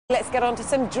Let's get on to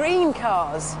some dream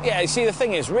cars. Yeah, you see, the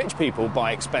thing is, rich people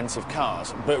buy expensive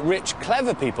cars, but rich,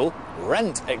 clever people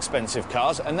rent expensive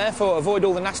cars and therefore avoid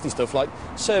all the nasty stuff like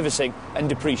servicing and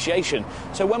depreciation.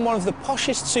 So when one of the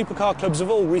poshest supercar clubs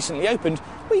of all recently opened,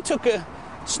 we took a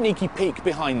sneaky peek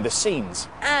behind the scenes.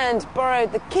 And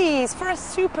borrowed the keys for a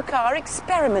supercar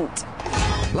experiment.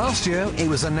 Last year, it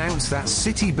was announced that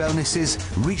city bonuses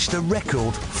reached a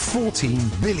record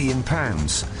 £14 billion.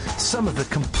 Some of the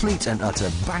complete and utter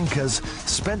bankers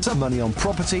spent some money on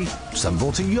property, some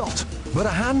bought a yacht. But a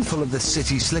handful of the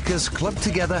city slickers clubbed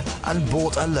together and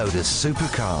bought a load of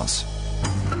supercars.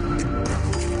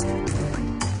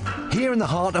 Here in the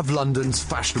heart of London's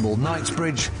fashionable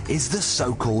Knightsbridge is the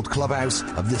so-called clubhouse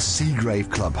of the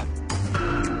Segrave Club.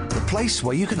 The place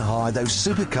where you can hire those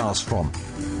supercars from.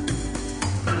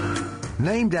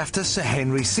 Named after Sir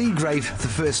Henry Segrave, the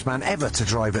first man ever to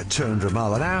drive at 200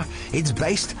 miles an hour, it's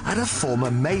based at a former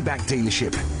Maybach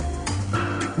dealership.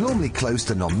 Normally closed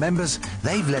to non-members,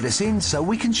 they've let us in so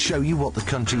we can show you what the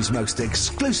country's most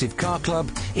exclusive car club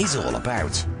is all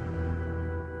about.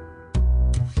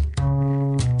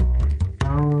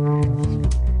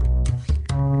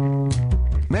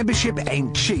 Membership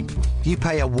ain't cheap. You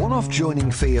pay a one-off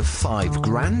joining fee of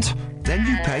 £5,000, then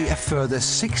you pay a further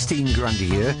 16 grand a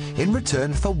year in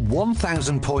return for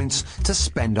 1,000 points to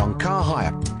spend on car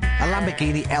hire. A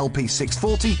Lamborghini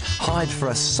LP640 hired for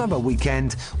a summer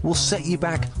weekend will set you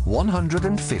back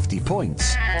 150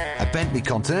 points. A Bentley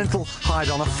Continental hired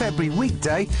on a February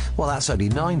weekday, well, that's only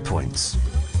 9 points.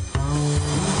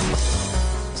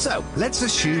 So, let's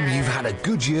assume you've had a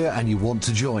good year and you want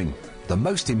to join. The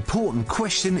most important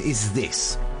question is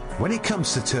this. When it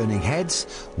comes to turning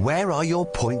heads, where are your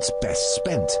points best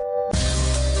spent?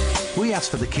 We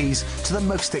asked for the keys to the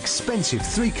most expensive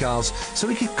 3 cars so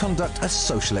we could conduct a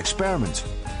social experiment.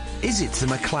 Is it the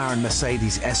McLaren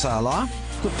Mercedes SLR,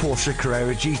 the Porsche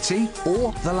Carrera GT,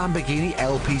 or the Lamborghini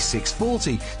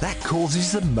LP640 that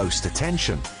causes the most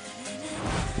attention?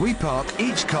 We park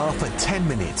each car for 10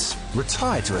 minutes,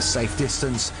 retire to a safe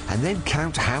distance, and then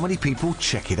count how many people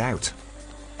check it out.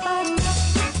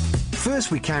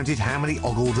 First we counted how many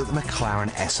ogled at the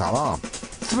McLaren SLR.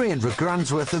 300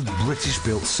 grand's worth of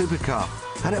British-built supercar.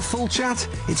 And at full chat,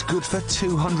 it's good for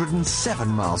 207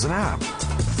 miles an hour.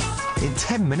 In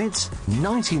 10 minutes,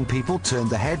 19 people turned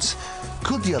their heads.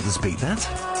 Could the others beat that?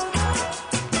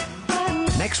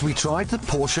 Next we tried the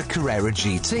Porsche Carrera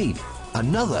GT.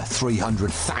 Another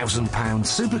 £300,000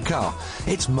 supercar.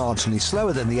 It's marginally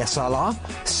slower than the SLR,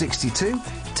 62,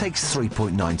 takes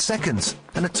 3.9 seconds,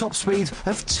 and a top speed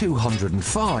of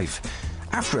 205.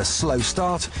 After a slow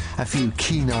start, a few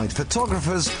keen-eyed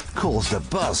photographers caused a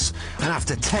buzz, and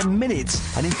after 10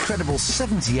 minutes, an incredible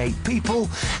 78 people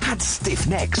had stiff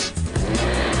necks.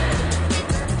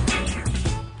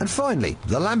 And finally,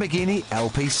 the Lamborghini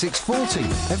LP640,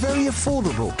 a very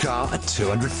affordable car at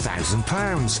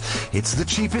 £200,000. It's the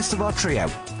cheapest of our trio,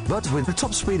 but with a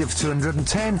top speed of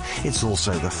 210, it's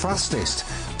also the fastest.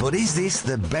 But is this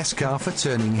the best car for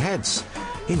turning heads?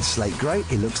 In slate grey,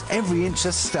 it looks every inch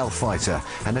a stealth fighter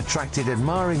and attracted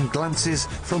admiring glances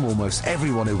from almost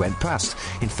everyone who went past.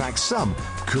 In fact, some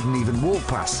couldn't even walk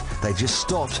past. They just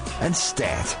stopped and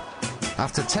stared.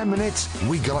 After 10 minutes,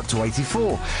 we got up to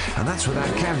 84, and that's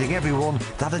without counting everyone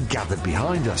that had gathered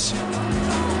behind us.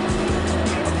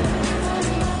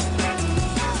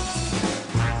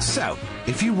 So,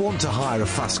 if you want to hire a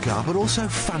fast car but also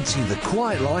fancy the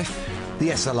quiet life, the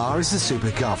SLR is the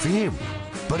supercar for you.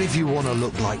 But if you want to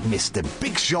look like Mr.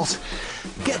 Big Shot,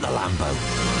 get the Lambo.